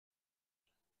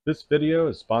This video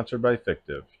is sponsored by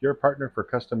Fictive, your partner for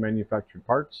custom manufactured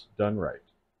parts done right.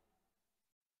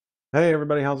 Hey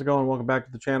everybody, how's it going? Welcome back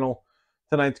to the channel.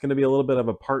 Tonight's going to be a little bit of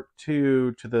a part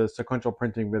 2 to the sequential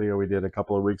printing video we did a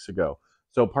couple of weeks ago.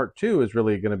 So part 2 is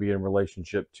really going to be in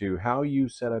relationship to how you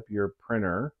set up your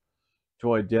printer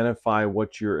to identify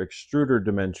what your extruder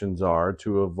dimensions are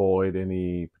to avoid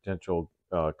any potential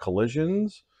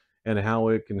collisions, and how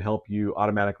it can help you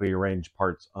automatically arrange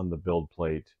parts on the build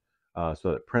plate so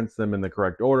that it prints them in the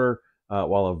correct order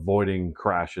while avoiding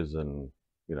crashes and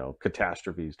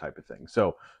catastrophes type of thing.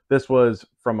 So this was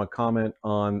from a comment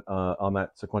on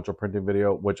that sequential printing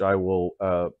video, which I will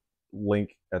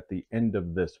link at the end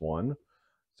of this one.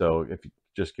 So if you,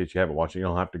 just in case you haven't watched it, you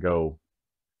don't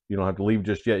have to leave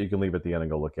just yet. You can leave at the end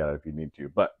and go look at it if you need to.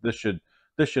 But this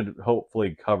should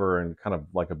hopefully cover and kind of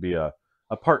like be a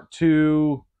part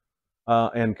 2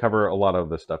 and cover a lot of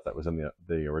the stuff that was in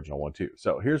the original one too.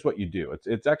 So here's what you do.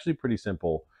 It's actually pretty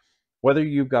simple. Whether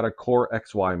you've got a Core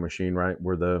XY machine, right,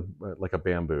 where the like a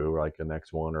Bamboo, like an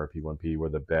X1 or a P1P, where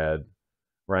the bed,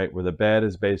 right, where the bed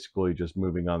is basically just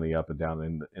moving on the up and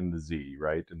down in the Z,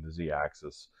 right, in the Z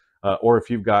axis. Or if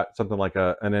you've got something like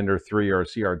an Ender 3 or a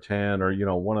CR10,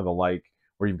 or one of the like,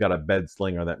 where you've got a bed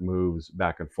slinger that moves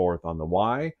back and forth on the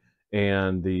Y,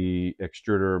 and the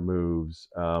extruder moves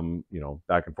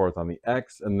back and forth on the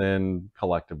X, and then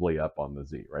collectively up on the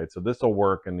Z, right? So this will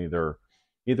work in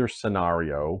either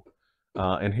scenario.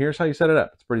 And here's how you set it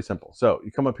up. It's pretty simple. So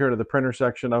you come up here to the printer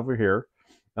section over here.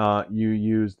 You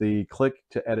use the click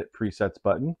to edit presets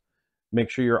button. Make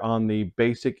sure you're on the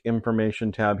basic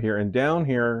information tab here, and down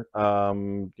here,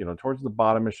 towards the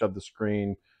bottomish of the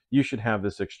screen, you should have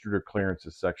this extruder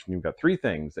clearances section. You've got 3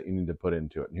 things that you need to put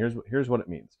into it, and here's what it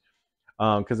means,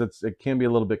 because it can be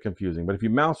a little bit confusing. But if you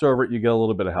mouse over it, you get a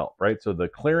little bit of help, right? So the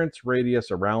clearance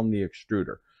radius around the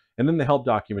extruder, and then the help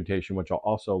documentation, which I'll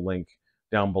also link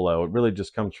down below. It really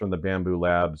just comes from the Bamboo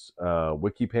Labs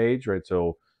wiki page, right?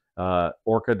 So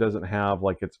Orca doesn't have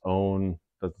like its own,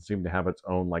 doesn't seem to have its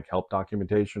own like help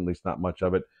documentation, at least not much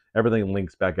of it. Everything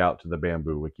links back out to the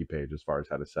Bamboo wiki page as far as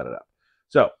how to set it up.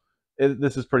 So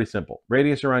this is pretty simple.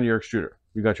 Radius around your extruder.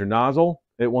 You got your nozzle.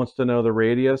 It wants to know the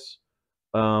radius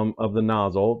of the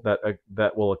nozzle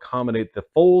that will accommodate the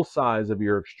full size of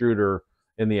your extruder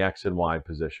in the X and Y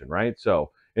position, right?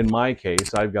 So in my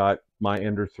case, I've got my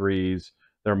Ender 3s.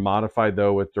 They're modified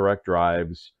though with direct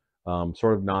drives,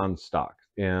 sort of non-stock.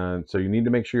 And so you need to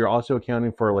make sure you're also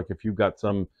accounting for, like, if you've got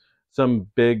some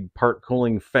big part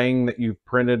cooling fang that you've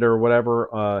printed or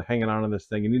whatever hanging on this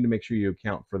thing, you need to make sure you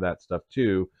account for that stuff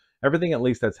too. Everything at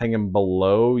least that's hanging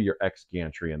below your X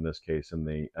gantry in this case, in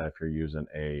the if you're using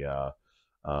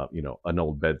an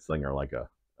old bed slinger like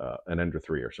an Ender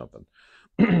 3 or something.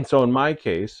 So in my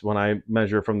case, when I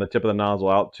measure from the tip of the nozzle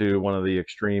out to one of the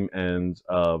extreme ends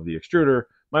of the extruder,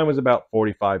 mine was about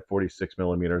 45, 46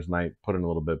 millimeters, and I put in a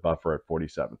little bit buffer at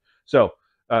 47. So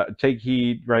take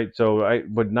heed, right? So I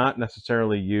would not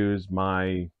necessarily use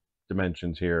my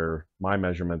dimensions here, my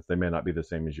measurements. They may not be the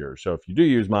same as yours. So if you do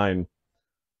use mine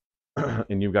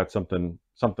and you've got something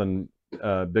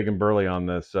big and burly on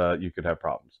this, you could have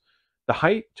problems. The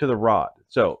height to the rod.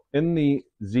 So in the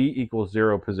Z equals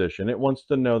 0 position, it wants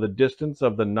to know the distance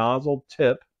of the nozzle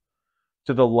tip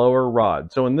to the lower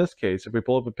rod. So in this case, if we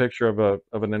pull up a picture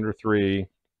of an Ender 3,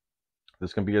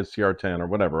 this can be a CR10 or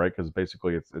whatever, right? Because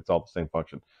basically it's all the same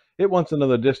function. It wants to know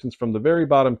the distance from the very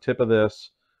bottom tip of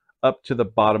this up to the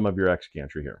bottom of your X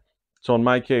gantry here. So in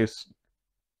my case,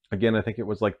 again, I think it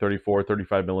was like 34,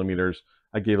 35 millimeters.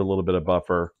 I gave a little bit of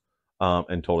buffer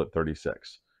and told it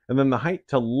 36. And then the height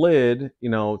to lid,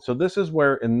 so this is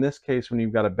where, in this case, when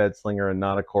you've got a bed slinger and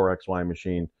not a Core XY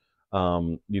machine,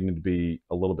 you need to be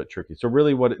a little bit tricky. So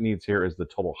really what it needs here is the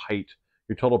total height,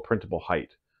 your total printable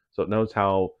height. So it knows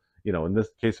how, in this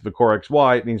case of a Core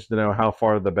XY, it needs to know how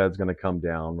far the bed's going to come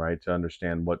down, right, to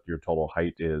understand what your total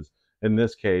height is. In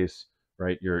this case,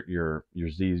 right, your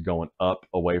Z is going up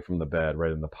away from the bed,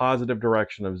 right, in the positive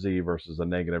direction of Z versus the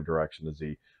negative direction of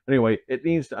Z. Anyway, it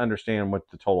needs to understand what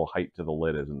the total height to the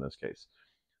lid is in this case.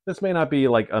 This may not be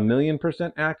like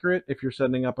 1,000,000% accurate if you're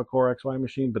setting up a Core XY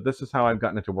machine, but this is how I've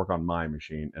gotten it to work on my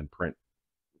machine and print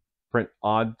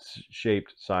odd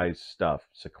shaped size stuff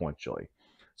sequentially.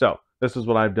 So this is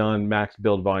what I've done. Max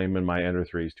build volume in my Ender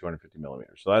 3 is 250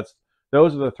 millimeters. So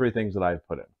those are the 3 things that I've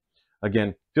put in.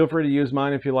 Again, feel free to use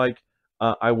mine if you like.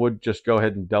 I would just go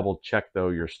ahead and double check though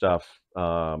your stuff,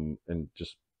 and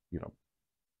just,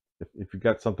 if you've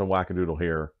got something wackadoodle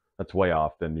here that's way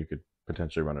off, then you could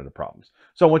potentially run into problems.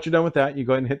 So once you're done with that, you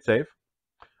go ahead and hit save.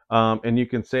 And you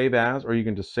can save as, or you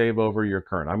can just save over your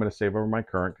current. I'm going to save over my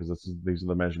current because these are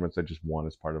the measurements I just want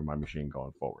as part of my machine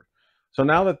going forward. So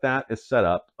now that that is set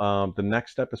up, the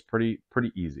next step is pretty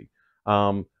easy.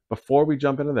 Before we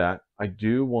jump into that, I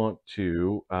do want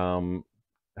to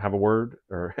have a word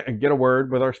or get a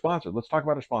word with our sponsor. Let's talk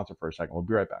about our sponsor for a second. We'll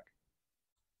be right back.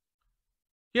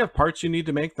 Do you have parts you need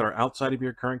to make that are outside of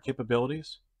your current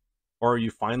capabilities? Or are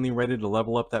you finally ready to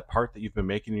level up that part that you've been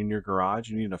making in your garage?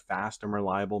 You need a fast and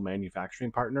reliable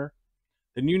manufacturing partner?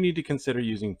 Then you need to consider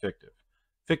using Fictive.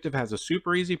 Fictive has a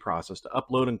super easy process to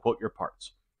upload and quote your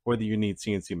parts, whether you need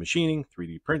CNC machining,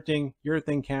 3D printing,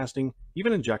 urethane casting,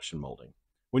 even injection molding.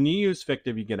 When you use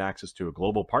Fictive, you get access to a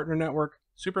global partner network,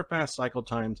 super fast cycle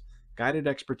times, guided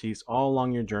expertise all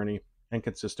along your journey, and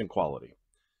consistent quality.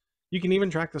 You can even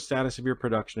track the status of your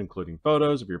production, including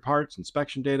photos of your parts,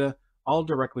 inspection data, all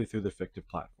directly through the Fictive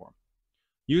platform.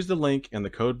 Use the link and the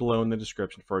code below in the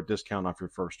description for a discount off your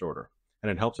first order,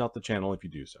 and it helps out the channel if you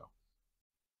do so.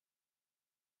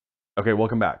 Okay,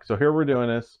 welcome back. So here we're doing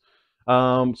this.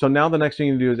 So now the next thing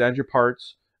you do is add your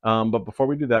parts. But before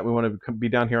we do that, we want to be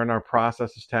down here in our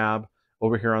processes tab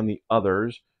over here on the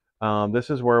others.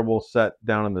 This is where we'll set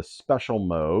down in the special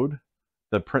mode,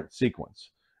 the print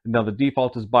sequence. Now the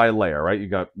default is by layer, right? You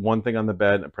got one thing on the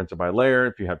bed and it prints it by layer.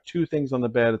 If you have two things on the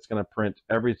bed, it's going to print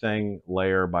everything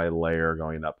layer by layer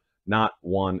going up, not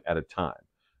one at a time.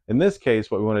 In this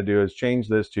case, what we want to do is change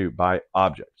this to by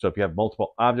object. So if you have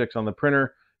multiple objects on the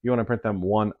printer, you want to print them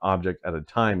one object at a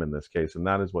time in this case, and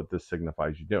that is what this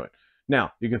signifies you doing.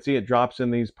 Now, you can see it drops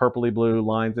in these purpley blue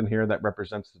lines in here that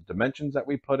represents the dimensions that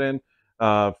we put in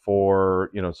for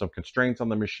some constraints on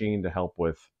the machine to help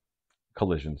with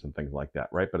collisions and things like that,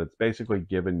 right? But it's basically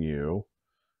given you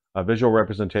a visual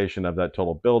representation of that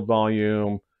total build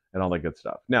volume and all that good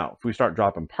stuff. Now, if we start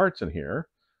dropping parts in here,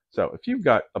 so if you've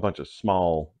got a bunch of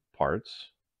small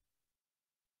parts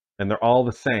and they're all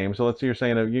the same, so let's say you're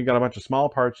saying you got a bunch of small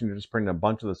parts and you're just printing a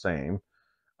bunch of the same.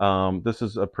 This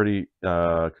is a pretty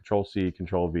Control C,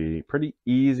 Control V, pretty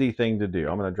easy thing to do.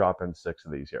 I'm going to drop in 6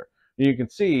 of these here. And you can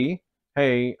see,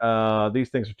 hey, these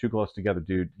things are too close together,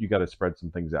 dude. You got to spread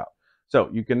some things out. So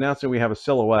you can now see we have a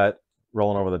silhouette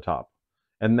rolling over the top.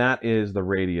 And that is the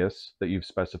radius that you've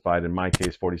specified, in my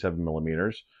case, 47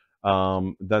 millimeters.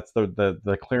 That's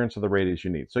the clearance of the radius you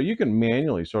need. So you can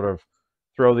manually sort of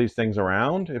throw these things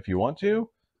around if you want to,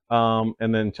 and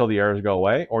then until the errors go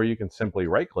away, or you can simply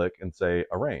right click and say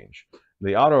arrange.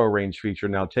 The auto arrange feature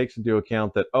now takes into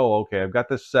account that, oh, okay, I've got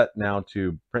this set now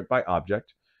to print by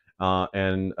object,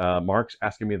 and Mark's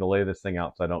asking me to lay this thing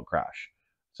out so I don't crash.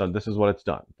 So this is what it's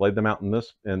done. Laid them out in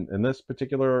this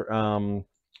particular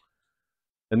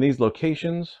in these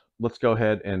locations. Let's go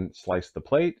ahead and slice the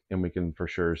plate, and we can for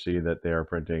sure see that they are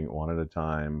printing one at a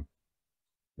time,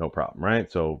 no problem,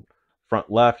 right? So front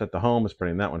left at the home is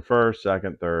printing that one first,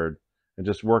 second, third, and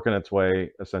just working its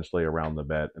way essentially around the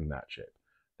bed in that shape.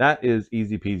 That is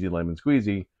easy peasy lemon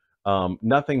squeezy.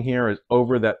 Nothing here is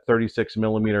over that 36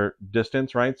 millimeter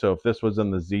distance, right? So if this was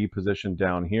in the Z position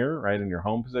down here, right, in your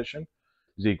home position,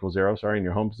 Z equals 0, sorry, in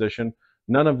your home position,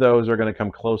 none of those are going to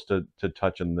come close to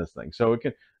touching this thing. So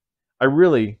I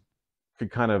really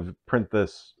could kind of print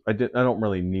this. I don't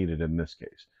really need it in this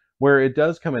case. Where it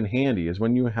does come in handy is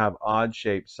when you have odd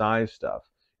shape size stuff,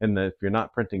 and if you're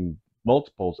not printing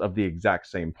multiples of the exact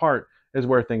same part, is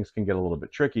where things can get a little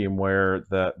bit tricky and where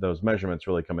those measurements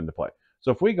really come into play.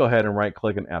 So if we go ahead and right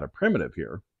click and add a primitive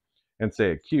here and say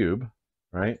a cube,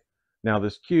 right? Now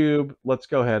this cube, let's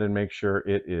go ahead and make sure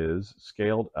it is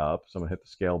scaled up. So I'm gonna hit the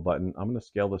scale button. I'm gonna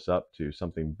scale this up to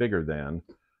something bigger than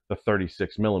the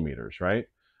 36 millimeters, right?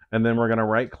 And then we're going to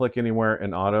right click anywhere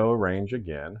and auto arrange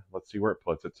again. Let's see where it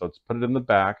puts it. So let's put it in the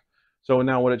back. So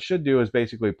now what it should do is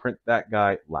basically print that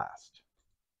guy last.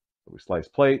 So we slice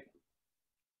plate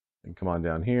and come on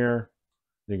down here.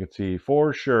 You can see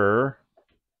for sure,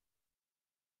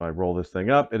 if I roll this thing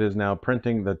up, it is now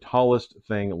printing the tallest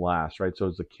thing last, right? So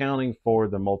it's accounting for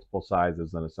the multiple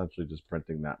sizes and essentially just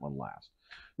printing that one last.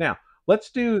 Now,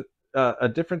 let's do a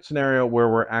different scenario where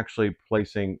we're actually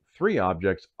placing 3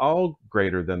 objects all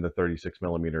greater than the 36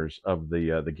 millimeters of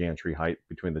the gantry height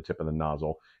between the tip and the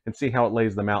nozzle, and see how it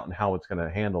lays them out and how it's going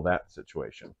to handle that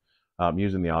situation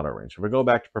using the auto range. So if we go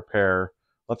back to prepare,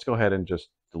 let's go ahead and just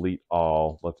delete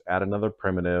all. Let's add another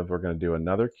primitive. We're going to do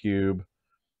another cube,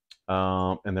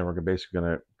 and then we're basically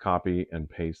going to copy and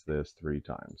paste this 3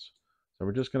 times. So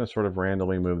we're just going to sort of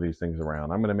randomly move these things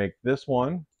around. I'm going to make this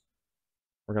one.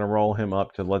 We're going to roll him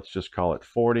up to, let's just call it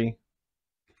 40.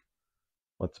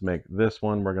 Let's make this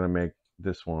one, we're going to make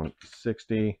this one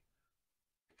 60.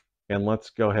 And let's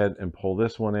go ahead and pull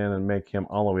this one in and make him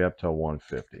all the way up to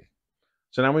 150.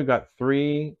 So now we've got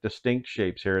 3 distinct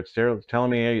shapes here. It's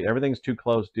telling me, hey, everything's too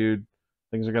close, dude.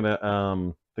 Things are going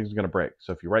things are going to break.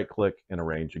 So if you right click and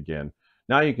arrange again,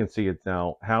 now you can see it's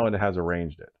now how it has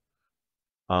arranged it.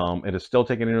 It is still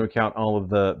taking into account all of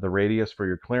the radius for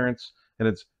your clearance, and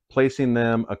it's placing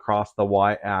them across the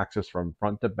y-axis from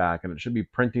front to back, and it should be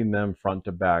printing them front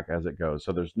to back as it goes.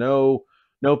 So there's no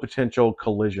potential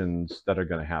collisions that are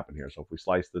going to happen here. So if we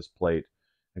slice this plate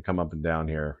and come up and down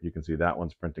here, you can see that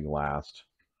one's printing last,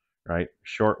 right?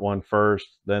 Short one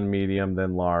first, then medium,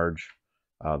 then large.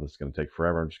 This is going to take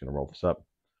forever. I'm just going to roll this up.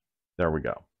 There we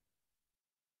go.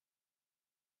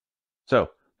 So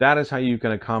that is how you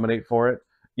can accommodate for it.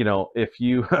 You know, if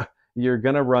you you're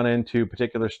going to run into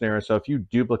particular scenarios. So if you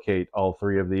duplicate all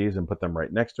three of these and put them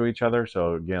right next to each other.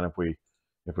 So again, if we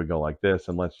go like this,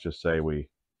 and let's just say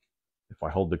if I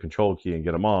hold the control key and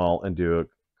get them all and do a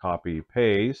copy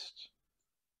paste,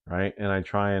 right? And I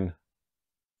try and,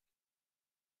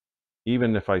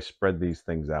 even if I spread these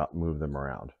things out and move them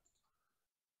around,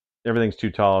 everything's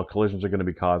too tall, collisions are going to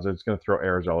be caused. It's going to throw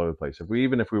errors all over the place.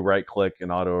 Even if we right click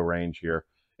and auto arrange here,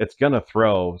 it's going to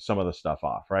throw some of the stuff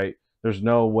off, right? There's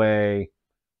no way.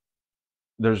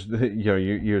 There's, you know,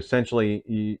 you essentially,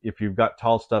 if you've got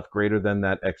tall stuff greater than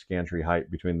that X gantry height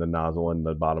between the nozzle and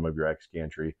the bottom of your X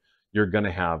gantry, you're going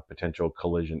to have potential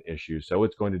collision issues. So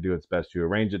it's going to do its best to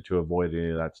arrange it to avoid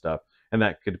any of that stuff. And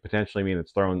that could potentially mean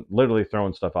it's literally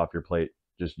throwing stuff off your plate,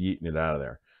 just yeeting it out of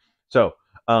there. So,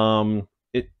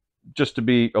 just to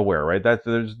be aware, right? That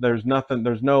there's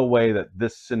no way that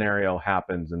this scenario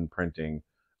happens in printing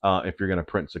if you're going to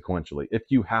print sequentially. If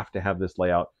you have to have this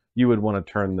layout, you would want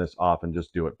to turn this off and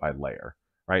just do it by layer,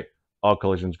 right? All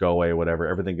collisions go away, whatever.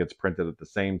 Everything gets printed at the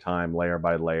same time, layer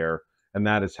by layer, and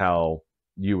that is how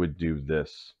you would do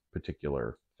this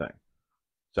particular thing.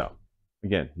 So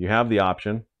again, you have the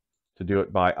option to do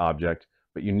it by object,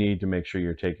 but you need to make sure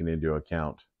you're taking into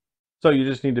account. So you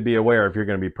just need to be aware if you're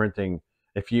going to be printing,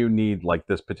 if you need like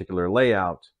this particular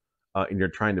layout and you're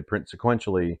trying to print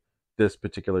sequentially, this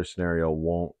particular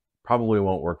scenario probably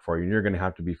won't work for you. And you're going to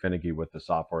have to be finicky with the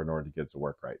software in order to get it to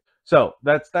work right. So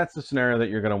that's the scenario that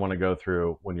you're going to want to go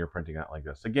through when you're printing out like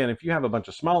this. Again, if you have a bunch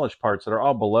of smallish parts that are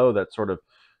all below that sort of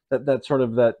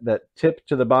that tip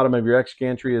to the bottom of your X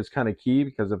gantry is kind of key,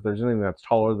 because if there's anything that's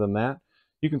taller than that,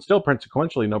 you can still print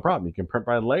sequentially, no problem. You can print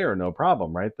by layer, no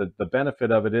problem, right? The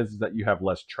benefit of it is that you have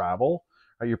less travel,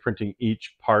 right? You're printing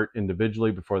each part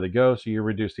individually before they go, so you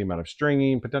reduce the amount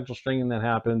of potential stringing that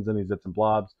happens, and these bits and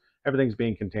blobs. Everything's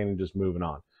being contained and just moving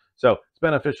on. So it's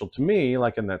beneficial to me,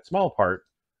 like in that small part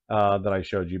that I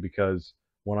showed you, because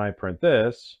when I print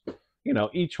this, you know,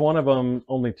 each one of them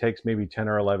only takes maybe 10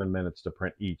 or 11 minutes to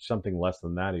print each, something less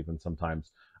than that even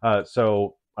sometimes.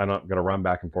 So I'm not going to run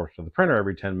back and forth to the printer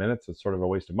every 10 minutes. It's sort of a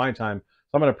waste of my time.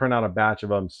 So I'm going to print out a batch of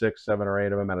them, 6, 7, or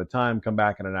 8 of them at a time, come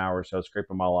back in an hour or so, scrape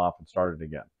them all off, and start it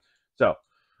again. So,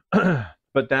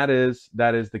 but that is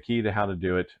the key to how to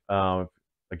do it.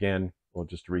 Again, we'll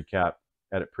just recap: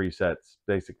 edit presets,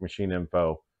 basic machine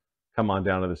info, come on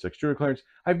down to this extruder clearance.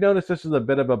 I've noticed this is a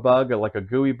bit of a bug, like a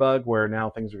GUI bug, where now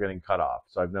things are getting cut off.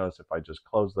 So I've noticed if I just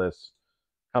close this,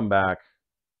 come back,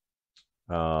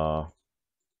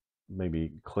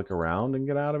 maybe click around and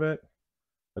get out of it,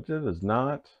 but it is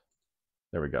not.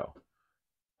 There we go.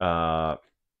 A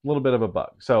little bit of a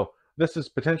bug. So this is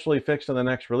potentially fixed in the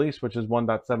next release, which is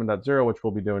 1.7.0, which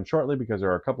we'll be doing shortly, because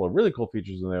there are a couple of really cool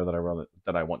features in there that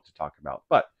I want to talk about.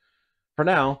 But for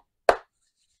now,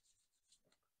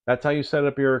 that's how you set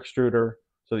up your extruder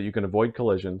so that you can avoid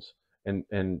collisions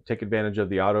and take advantage of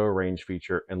the auto arrange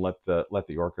feature, and let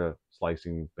the Orca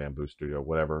slicing, Bamboo Studio,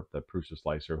 whatever, the Prusa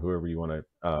slicer, whoever you want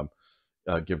to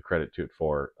give credit to it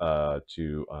for,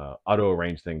 to auto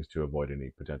arrange things to avoid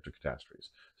any potential catastrophes.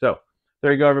 So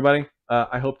there you go, everybody.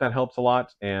 I hope that helps a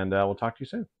lot, and we'll talk to you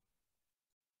soon.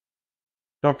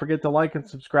 Don't forget to like and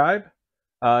subscribe.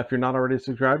 If you're not already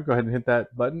subscribed, go ahead and hit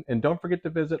that button. And don't forget to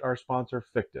visit our sponsor,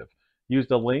 Fictive. Use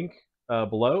the link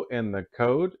below and the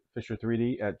code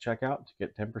Fisher3D at checkout to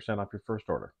get 10% off your first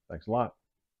order. Thanks a lot.